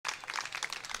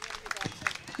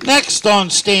Next on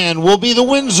stand will be the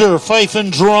Winsor Fife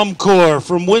and Drum Corps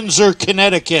from Windsor,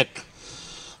 Connecticut.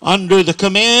 Under the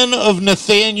command of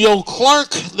Nathaniel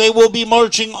Clark, they will be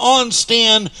marching on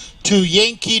stand to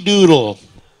Yankee Doodle.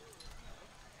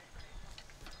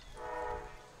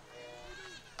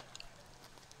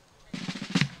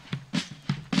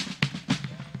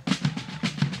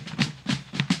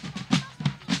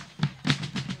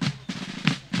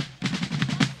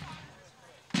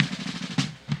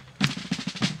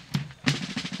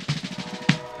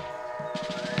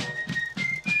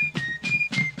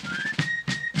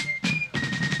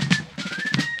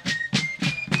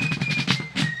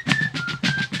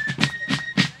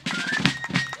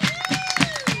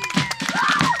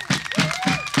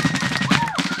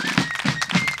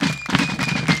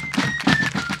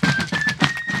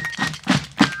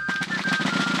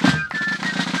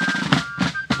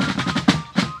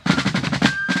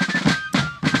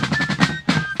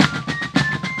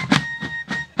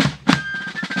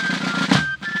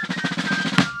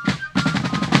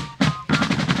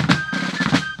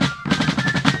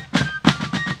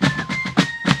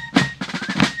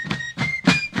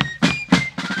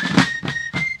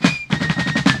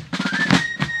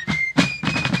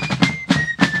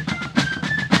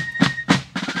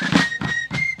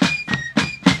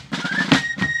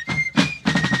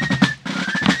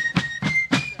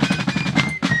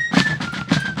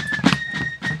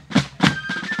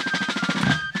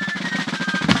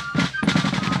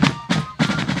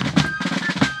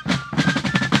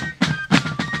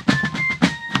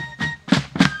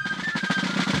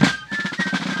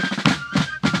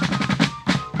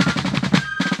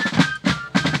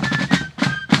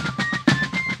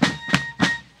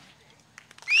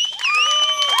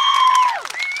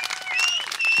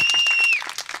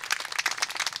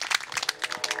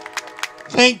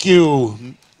 Thank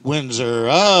you, Windsor.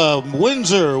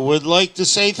 Windsor would like to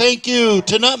say thank you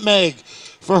to Nutmeg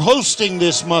for hosting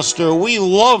this muster. We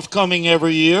love coming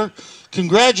every year.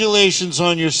 Congratulations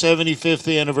on your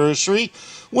 75th anniversary.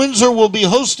 Windsor will be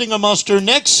hosting a muster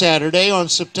next Saturday on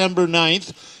September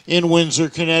 9th in Windsor,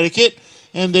 Connecticut,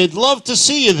 and they'd love to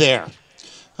see you there.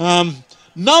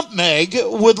 Nutmeg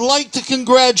would like to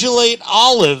congratulate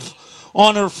Olive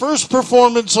on her first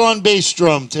performance on bass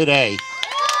drum today.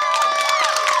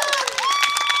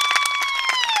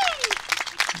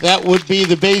 That would be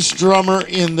the bass drummer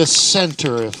in the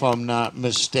center, if I'm not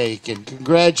mistaken.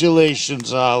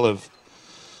 Congratulations, Olive.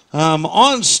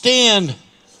 On stand,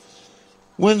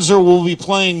 Windsor will be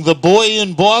playing The Boy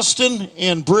in Boston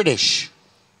and British.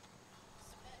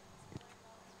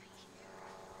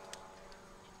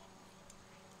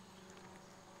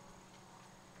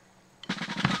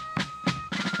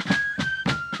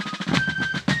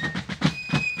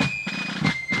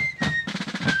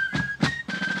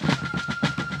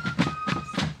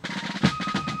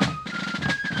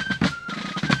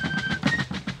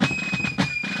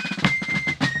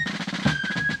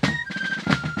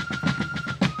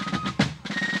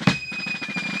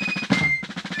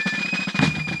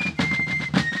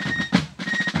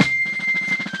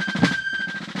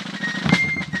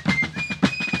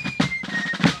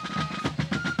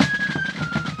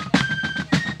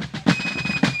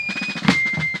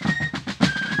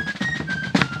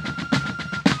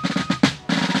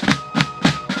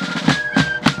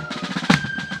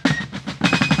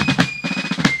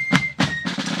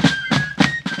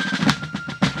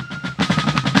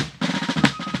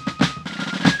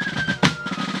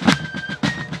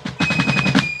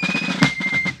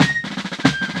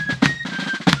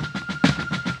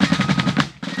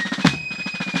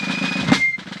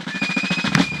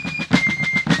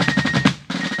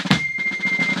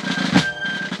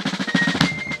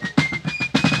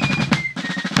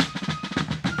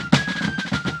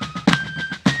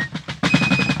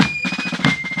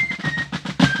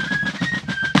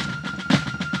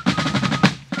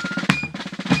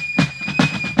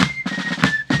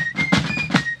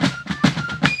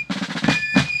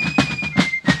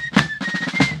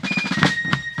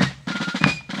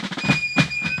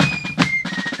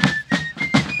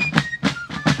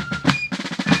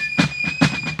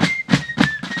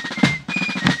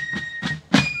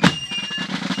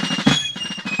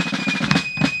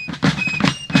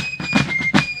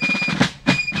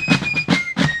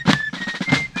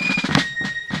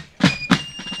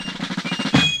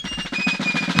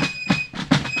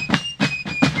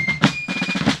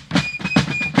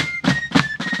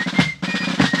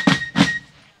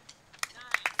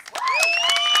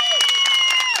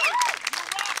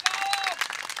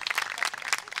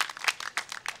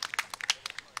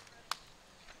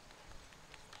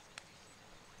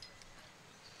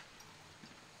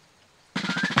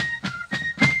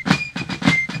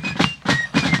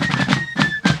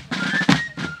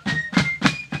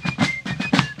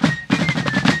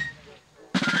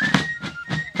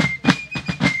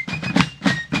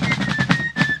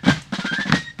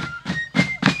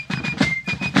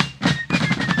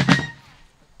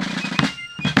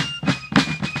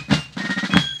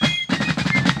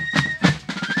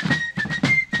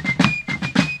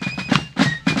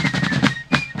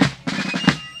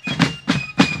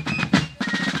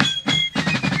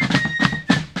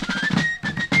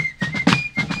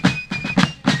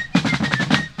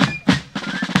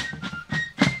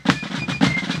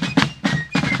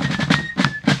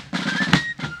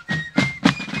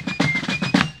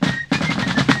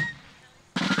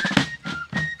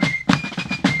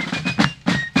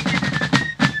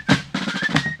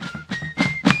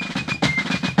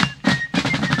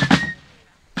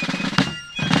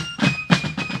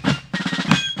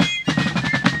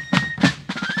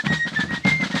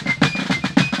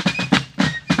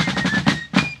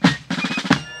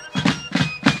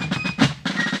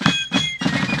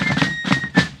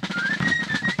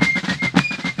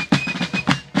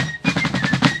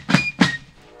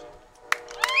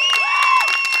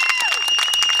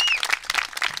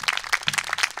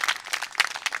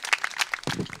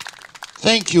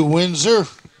 Thank you, Winsor.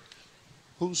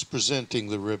 Who's presenting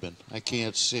the ribbon? I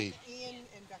can't see. Ian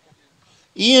and Becca.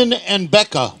 Ian and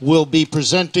Becca will be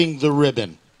presenting the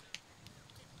ribbon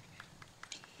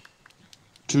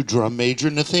to Drum Major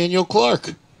Nathaniel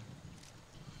Clark.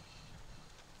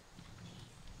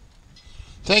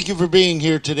 Thank you for being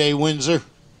here today, Winsor.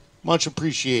 Much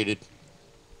appreciated.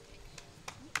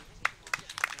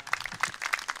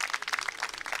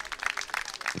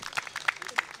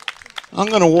 I'm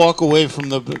going to walk away from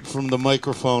the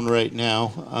microphone right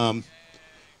now.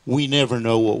 We never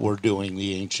know what we're doing,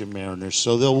 the Ancient Mariners,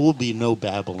 so there will be no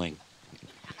babbling.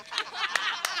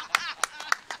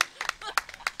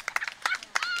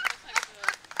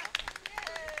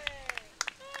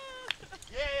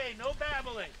 Yay, no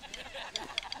babbling.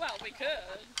 Well, we could.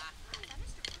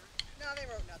 No, they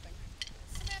wrote nothing.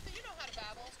 Samantha, you know how to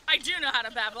babble. I do know how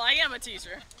to babble. I am a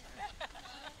teacher.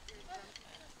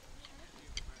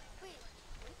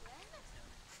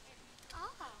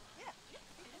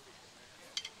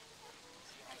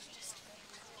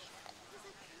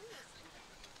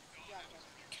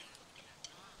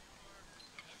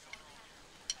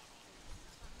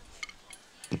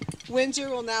 Winsor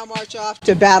will now march off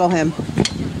to battle him.